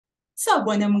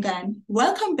Sawubona mngani.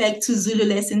 Welcome back to Zulu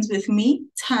Lessons with me,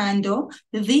 Thando,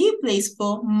 the place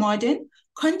for modern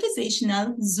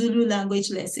conversational Zulu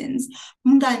language lessons.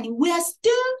 Mngani, we are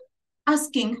still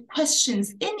asking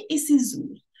questions in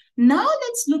isiZulu. Now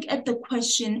let's look at the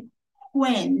question,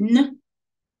 when.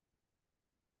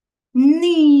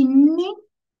 Nini.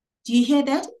 Do you hear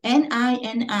that?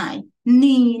 N-I-N-I.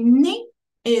 Nini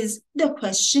is the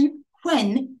question,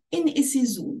 when, in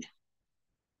isiZulu.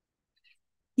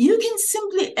 You can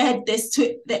simply add this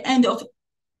to the end of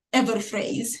every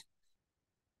phrase.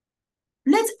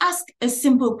 Let's ask a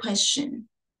simple question.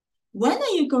 When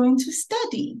are you going to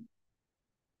study?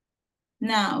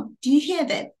 Now, do you hear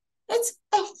that? It's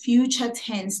a future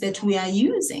tense that we are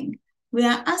using. We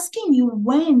are asking you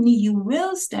when you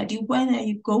will study. When are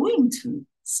you going to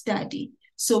study?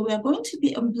 So we are going to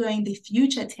be employing the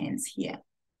future tense here.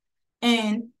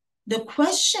 And the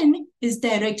question is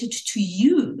directed to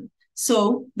you.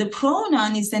 So the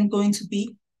pronoun is then going to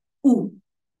be u,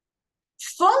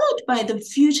 followed by the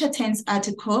future tense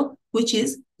article, which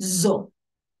is zo.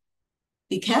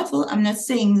 Be careful, I'm not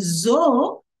saying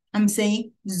zo, I'm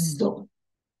saying zo.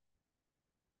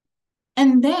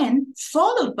 And then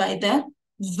followed by the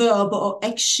verb or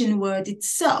action word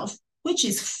itself, which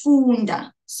is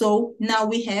funda. So now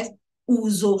we have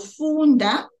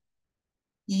uzofunda.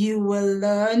 You will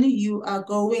learn, you are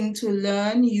going to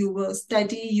learn, you will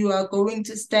study, you are going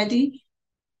to study.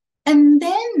 And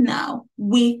then now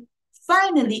we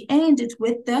finally end it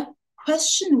with the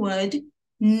question word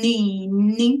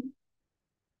nini.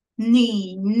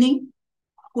 Nini,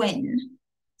 when.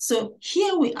 So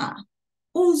here we are.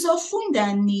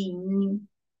 Uzofunda nini.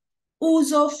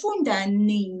 Uzofunda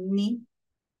nini.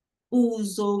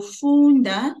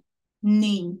 Uzofunda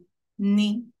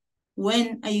nini.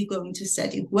 When are you going to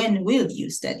study? When will you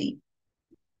study?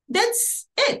 That's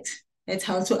it. That's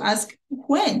how to ask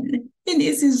when in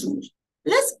isiZulu.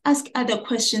 Let's ask other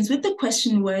questions with the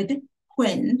question word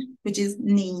when, which is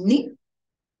nini.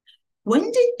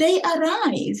 When did they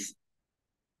arrive?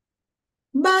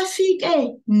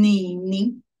 Bafike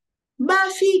nini.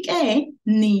 Bafike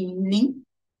nini.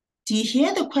 Do you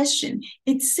hear the question?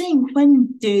 It's saying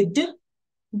when did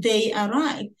they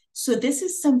arrive? So this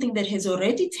is something that has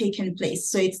already taken place.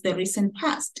 So it's the recent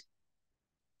past.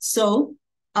 So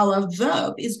our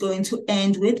verb is going to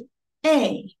end with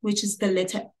a, which is the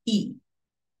letter E.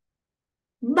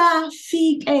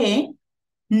 Bafike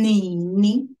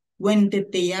nini. When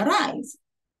did they arrive?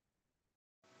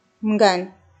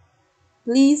 Mngani,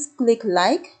 please click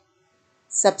like,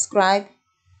 subscribe,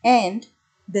 and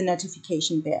the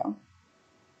notification bell.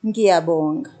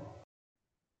 Ngiyabonga.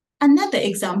 Another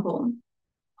example.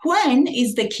 When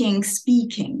is the king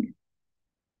speaking?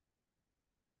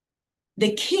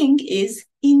 The king is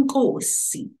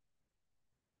inkosi.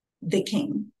 The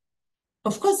king.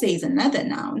 Of course, there is another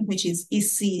noun, which is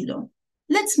isilo.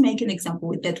 Let's make an example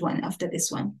with that one after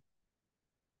this one.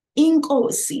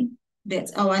 Inkosi,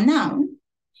 that's our noun.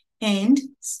 And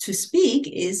to speak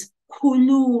is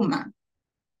kuluma.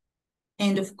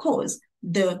 And of course,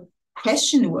 the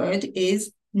question word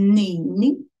is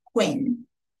nini, when.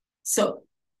 So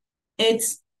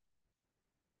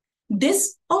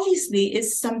this obviously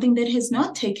is something that has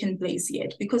not taken place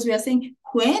yet, because we are saying,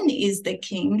 when is the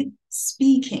king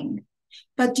speaking?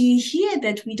 But do you hear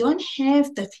that we don't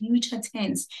have the future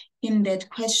tense in that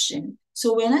question?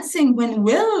 So we're not saying when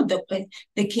will the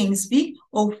king speak,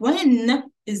 or when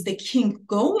is the king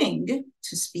going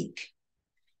to speak.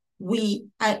 We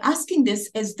are asking this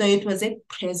as though it was a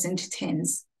present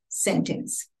tense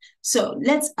sentence. So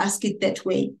let's ask it that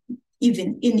way,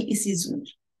 even in isiZulu.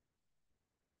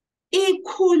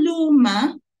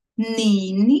 Ikhuluma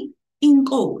nini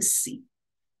inkosi.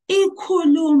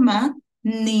 Ikhuluma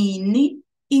nini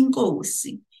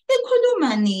inkosi.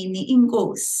 Ikhuluma nini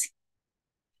inkosi.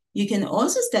 You can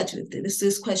also start with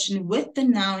this question with the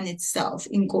noun itself,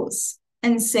 inkosi,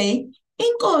 and say,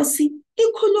 inkosi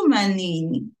ikhuluma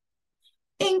nini.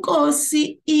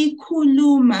 Inkosi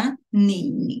ikhuluma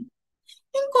nini.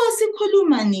 Inkosi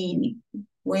ikhuluma nini.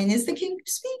 When is the king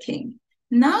speaking?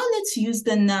 Now let's use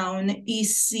the noun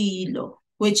isilo,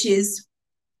 which is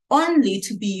only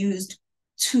to be used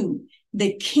to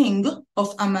the king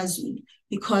of Amazulu,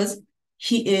 because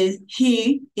he is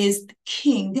the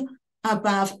king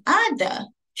above other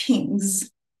kings,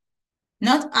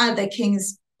 not other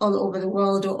kings all over the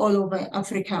world or all over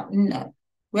Africa. No,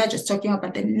 we are just talking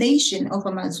about the nation of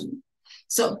Amazulu.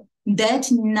 So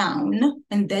that noun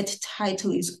and that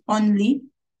title is only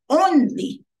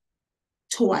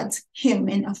towards him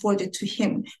and afforded to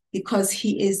him, because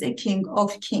he is a king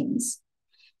of kings.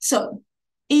 So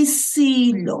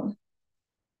isilo.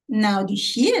 Now you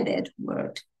hear that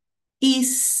word,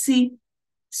 isi.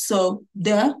 So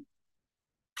the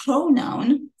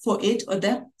pronoun for it, or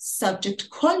the subject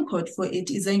concord for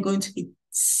it, is going to be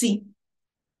si.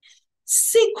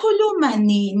 Sikhuluma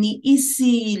nini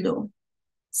isilo?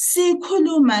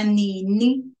 Sikhuluma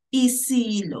nini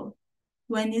isilo?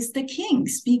 When is the king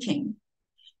speaking?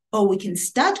 Or we can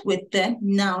start with the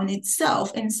noun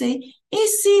itself and say,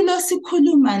 isilo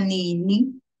sikhuluma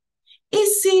nini?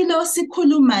 Isilo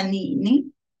sikhuluma nini?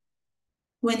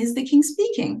 When is the king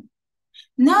speaking?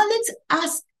 Now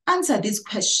let's answer these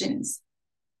questions.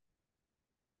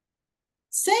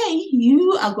 Say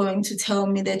you are going to tell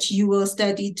me that you will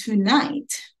study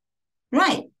tonight,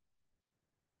 right?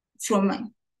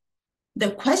 From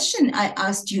the question I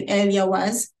asked you earlier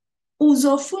was,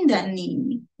 uzofunda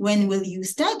nini? When will you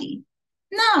study?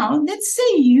 Now, let's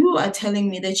say you are telling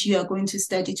me that you are going to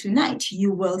study tonight.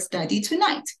 You will study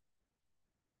tonight.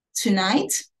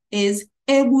 Tonight is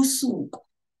ebusuku.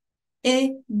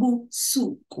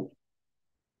 Ebusuku.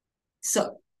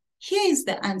 So, here is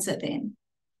the answer then.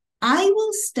 I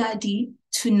will study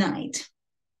tonight.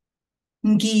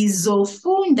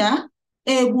 Ngizofunda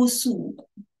ebusuku.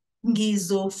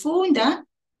 Ngizofunda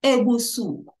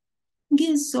ebusuku.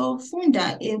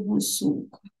 Ngizofunda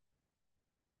ebusuku.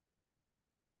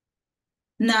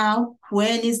 Now,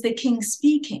 when is the king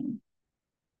speaking?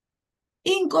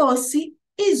 Inkosi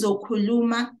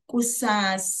izokhuluma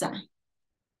kusasa.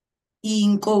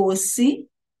 Inkosi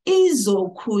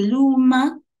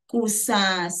izokhuluma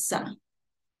kusasa.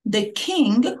 The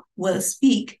king will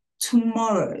speak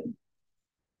tomorrow.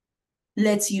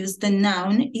 Let's use the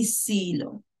noun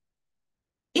isilo.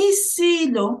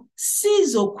 Isilo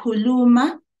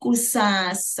sizokhuluma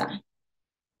kusasa.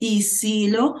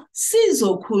 Isilo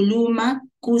sizokhuluma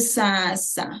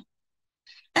kusasa.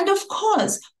 And of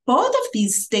course, both of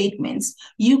these statements,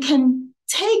 you can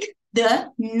take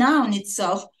the noun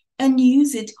itself and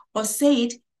use it or say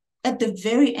it at the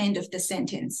very end of the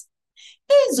sentence.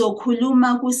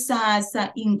 Izokhuluma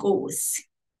kusasa inkosi.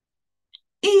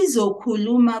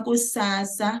 Izokhuluma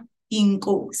kusasa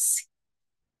inkosi.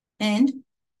 And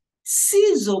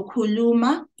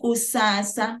sizokhuluma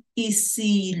kusasa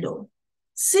isilo.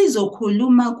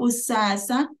 Sizokhuluma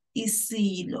kusasa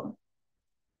isilo.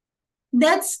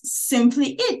 That's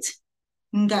simply it,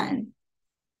 Ngani.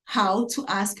 How to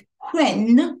ask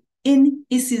when in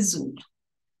isiZulu.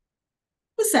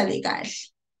 Usale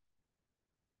kahle.